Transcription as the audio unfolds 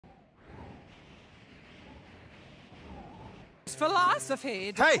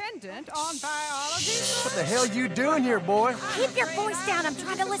philosophy dependent on biology. What the hell you doing here, boy? Keep your voice down. I'm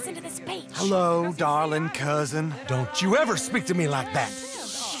trying to listen to the speech. Hello, darling cousin. Don't you ever speak to me like that.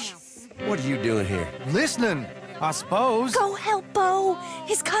 What are you doing here? Listening, I suppose. Go help Bo.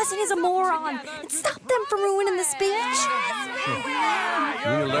 His cousin is a moron. And stop them from ruining the speech. You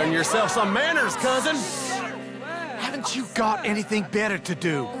need to learn yourself some manners, cousin. Haven't you got anything better to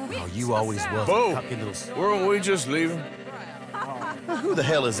do? Oh, you always was. Bo, a cocky little... weren't we just leaving? Who the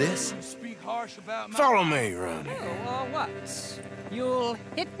hell is this? Follow me, around here. Or what? You'll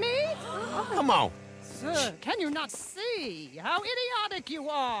hit me? Come on. Sir, can you not see how idiotic you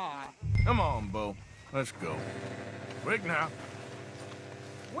are? Come on, Bo. Let's go. Quick now.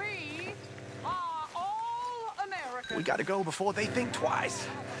 We are all Americans. We gotta go before they think twice.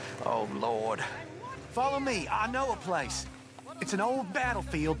 Oh, Lord. Follow me. I know a place. It's an old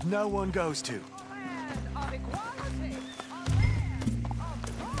battlefield no one goes to. Land of equality. A land of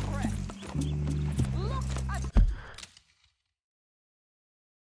progress. Look at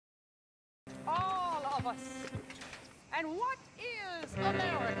all of us. And what is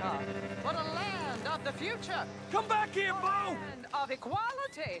America but a land of the future? Come back here, Bo! Land of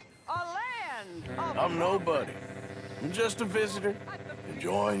equality. A land of I'm nobody. I'm just a visitor,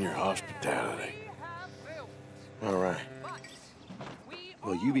 enjoying your hospitality. All right.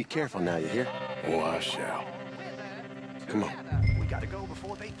 Well, you be careful now, you hear? Oh, I shall. Come on. We gotta go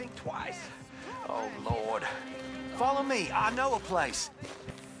before they think twice. Oh, Lord. Follow me. I know a place.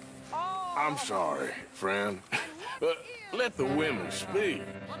 I'm sorry, friend. Let the women speak.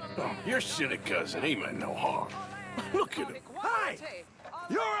 Oh, your silly cousin, he meant no harm. Look at him. Hey!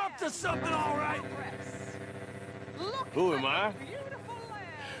 You're up to something, all right? Who am I?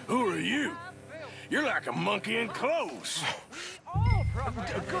 Who are you? You're like a monkey in clothes.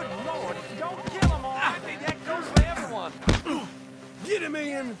 Good Lord. Don't kill them, all right? That goes for everyone. Get him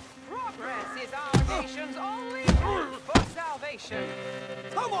in. Progress is our nation's only hope for salvation.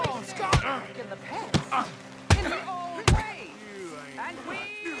 Come on, Scott! In the past, in the old way, and we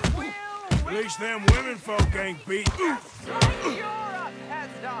will At least them women folk ain't beat. like Europe has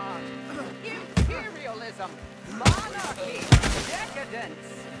done. Imperialism, monarchy, decadence.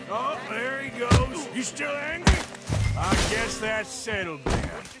 Oh, there he goes. You still angry? I guess that's settled then.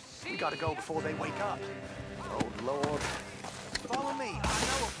 We gotta go before they wake up. Oh, Lord. Follow me. I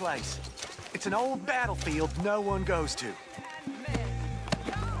know a place. It's an old battlefield no one goes to.